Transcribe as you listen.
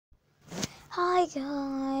Hi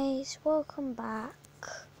guys, welcome back.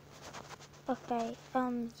 Okay, yeah,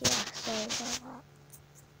 sorry about that.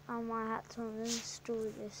 I had to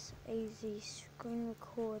uninstall this AZ screen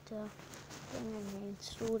recorder thing and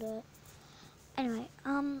reinstalled it. Anyway,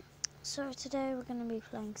 so today we're gonna be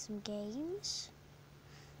playing some games.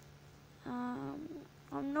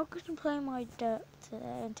 I'm not gonna play my dirt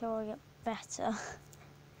today until I get better.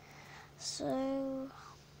 So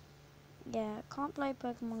yeah, I can't play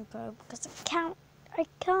Pokemon Go because I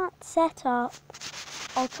can't set up.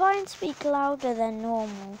 I'll try and speak louder than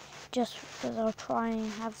normal, just because I'll try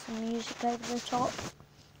and have some music over the top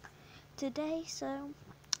today, so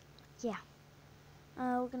yeah.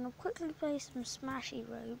 We're going to quickly play some Smashy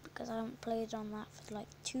Road, because I haven't played on that for like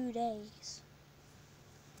 2 days.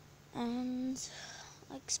 And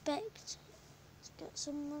I expect to get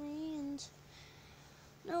some money, and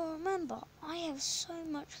no, remember, I have so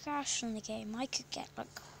much cash in the game, I could get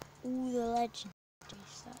like all the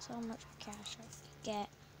legendaries. That's how much cash I could get.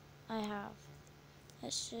 I have.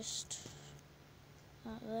 Let's just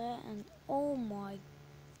out there, and oh my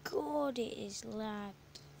god, it is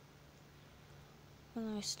lagged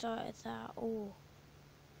when I started that. Oh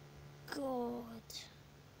god.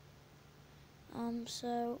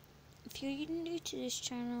 So if you're new to this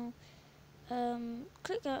channel,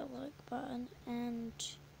 click that like button, and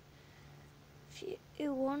if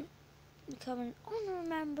you want, become an honorary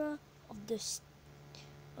member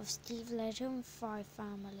of Steve Legend 5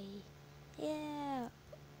 family. Yeah,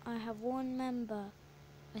 I have one member,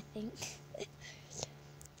 I think.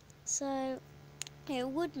 So it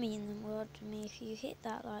would mean the world to me if you hit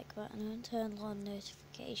that like button and turn on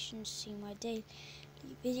notifications to see my daily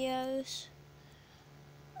videos.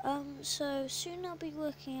 So soon I'll be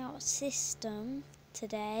working out a system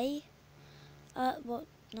today. Well,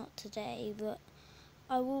 not today, but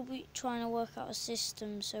I will be trying to work out a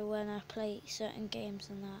system so when I play certain games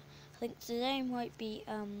and that. I think today might be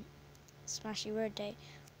Smashy Road Day.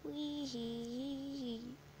 Wee.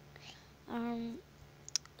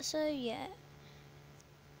 So yeah.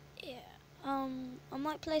 I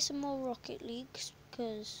might play some more Rocket Leagues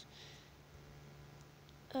because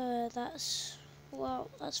that's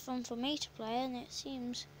fun for me to play, and it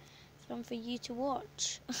seems fun for you to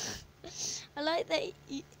watch. I like that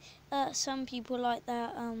some people like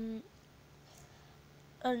that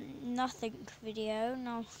nothing video.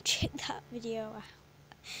 Now check that video out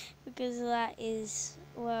because that is,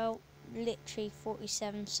 well, literally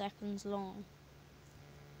 47 seconds long,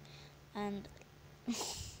 and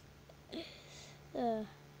it's a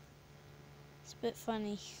bit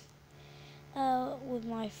funny. With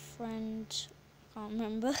my friend, I can't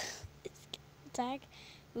remember his tag.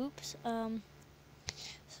 Oops.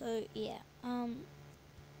 So yeah.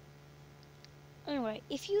 Anyway,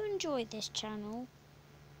 if you enjoyed this channel,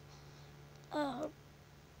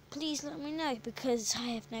 please let me know, because I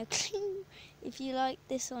have no clue if you like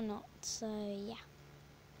this or not. So yeah.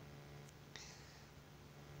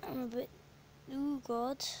 I'm a bit. Oh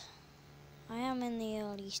god. I am in the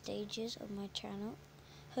early stages of my channel.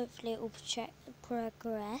 Hopefully it will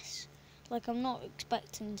progress. Like, I'm not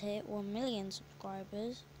expecting to hit 1 million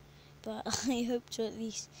subscribers, but I hope to at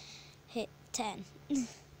least hit 10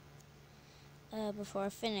 before I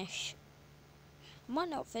finish. I might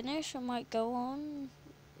not finish, I might go on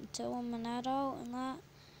until I'm an adult and that.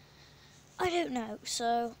 I don't know,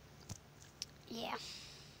 so yeah.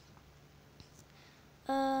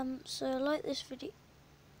 So like this video.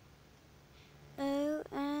 Oh,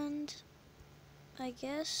 and I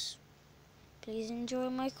guess please enjoy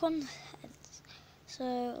my content. So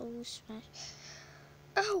I'll smash.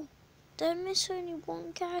 Oh, don't miss only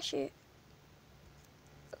one cash it.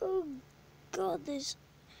 Oh god, there's.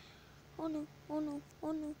 Oh no, oh no,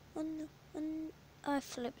 oh no, oh no, oh no. I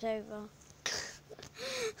flipped over.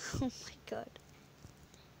 Oh my god.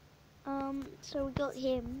 So we got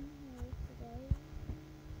him today.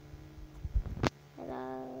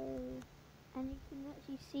 Hello. And you can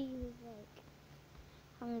actually see his like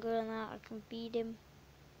hunger and that. I can beat him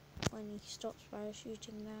when he stops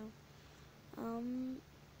parachuting now.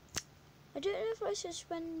 I don't know if I should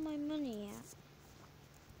spend my money yet.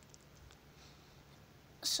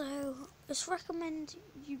 So it's recommended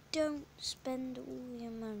you don't spend all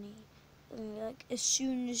your money. Like, as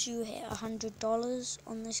soon as you hit $100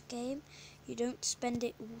 on this game, you don't spend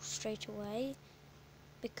it all straight away,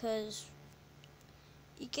 because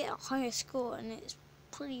you get a higher score and it's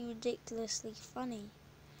pretty ridiculously funny.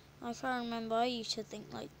 I can't remember, I used to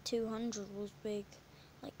think like 200 was big.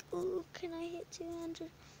 Like, oh, can I hit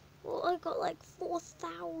 200? Well, I got like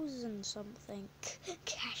 4,000 something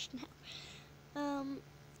cash now.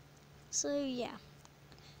 So yeah.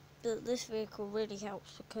 But this vehicle really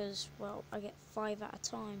helps because, well, I get 5 at a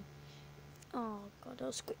time. Oh god,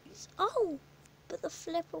 I'll squeeze. Oh! But the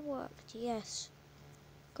flipper worked, yes.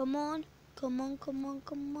 Come on, come on, come on,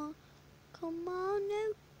 come on. Come on,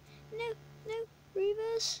 no, no, no,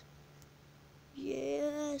 reverse.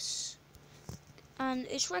 Yes. And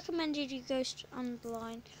it's recommended you go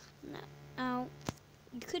underline. Now,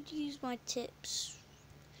 you could use my tips,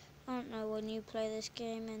 I don't know, when you play this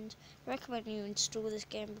game, and recommend you install this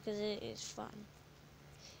game because it is fun.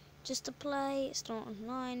 Just to play, it's not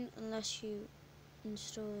online unless you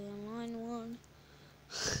install the online one.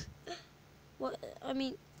 What I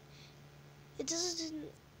mean, it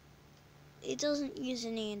doesn't use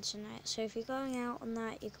any internet, so if you're going out on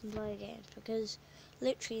that, you can play games, because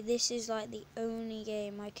literally this is like the only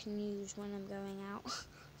game I can use when I'm going out.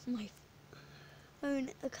 My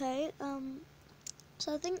phone. Okay,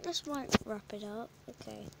 so I think this might wrap it up.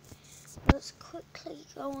 Okay, let's quickly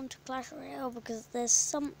go on to Clash Royale because there's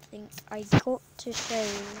something I got to show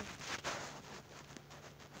you.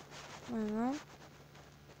 Hang on.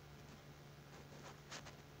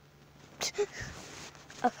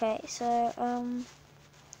 Okay, so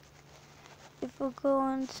if we go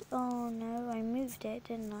on to, oh no, I moved it,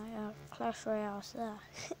 didn't I? Clash Royale's there.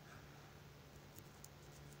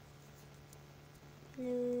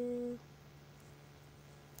 Hello.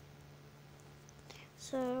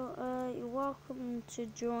 So, you're welcome to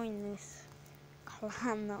join this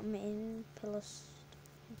clan that I'm in, plus,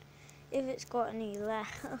 if it's got any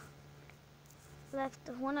left.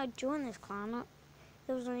 When I joined this clan,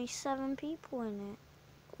 there was only 7 people in it.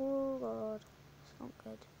 Oh god, it's not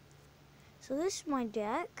good. So this is my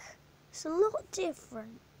deck. It's a lot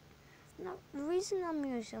different. Now, the reason I'm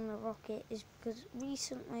using the rocket is because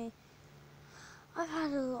recently I've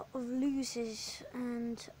had a lot of losses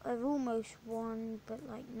and I've almost won, but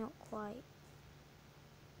like not quite.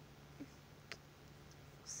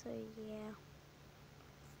 So yeah.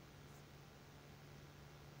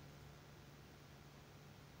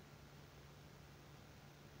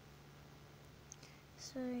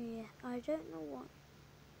 So yeah, I don't know what.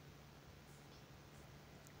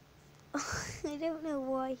 I don't know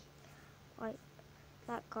why like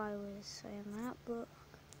that guy was saying that, but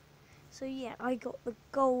so yeah, I got the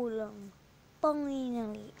golem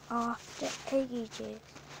finally after ages,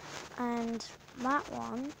 and that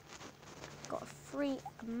one got a free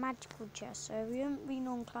magical chest. So if you haven't been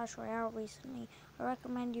on Clash Royale recently, I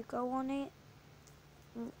recommend you go on it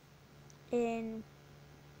in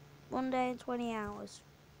 1 day and 20 hours.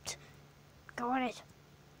 Go on it.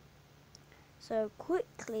 So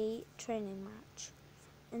quickly, training match,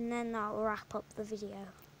 and then that'll wrap up the video.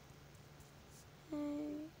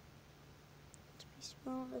 Okay.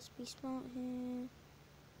 Let's be smart here.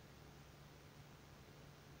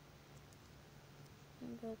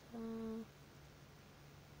 And go there.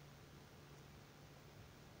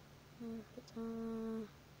 Put that.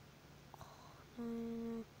 Oh,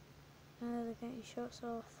 no. No, they're getting shots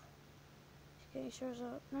off. Just getting shots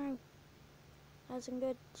off. No. That isn't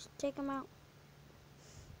good. Just take them out.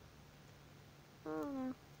 Oh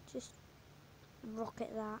no. Just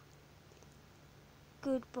rocket that.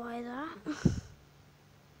 Goodbye that.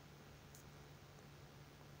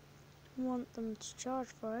 Want them to charge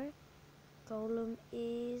for it. Golem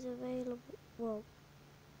is available. Well,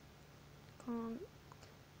 can't.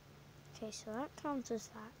 Okay, so that counts as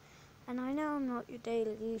that. And I know I'm not your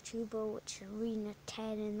daily YouTuber, which is Arena 10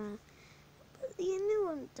 and that, but the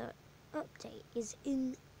new update is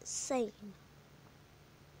insane.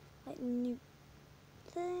 Like new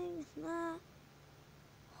thing, that.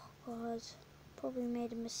 Oh god, probably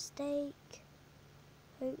made a mistake.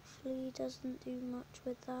 Hopefully he doesn't do much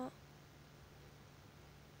with that.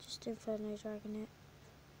 Just Inferno Dragon it.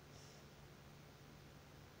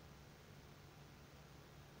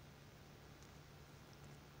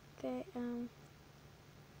 Okay,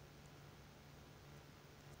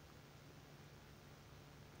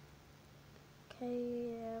 okay,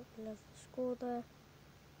 yeah, we love the score there.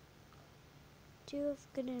 Do have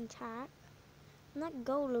good attack. And that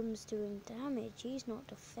golem's doing damage, he's not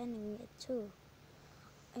defending it too.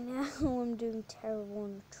 I know I'm doing terrible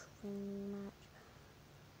in the training match.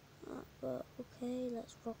 But okay,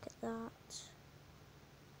 let's rocket that.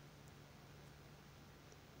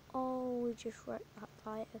 Oh, we just wrecked that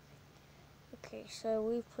fight. Okay, so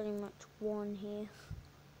we've pretty much won here.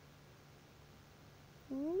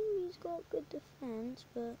 Ooh, he's got good defense,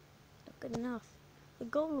 but not good enough. The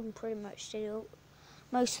golem pretty much did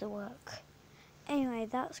most of the work. Anyway,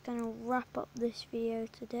 that's going to wrap up this video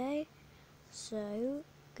today. So,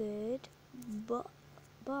 good.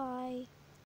 Bye.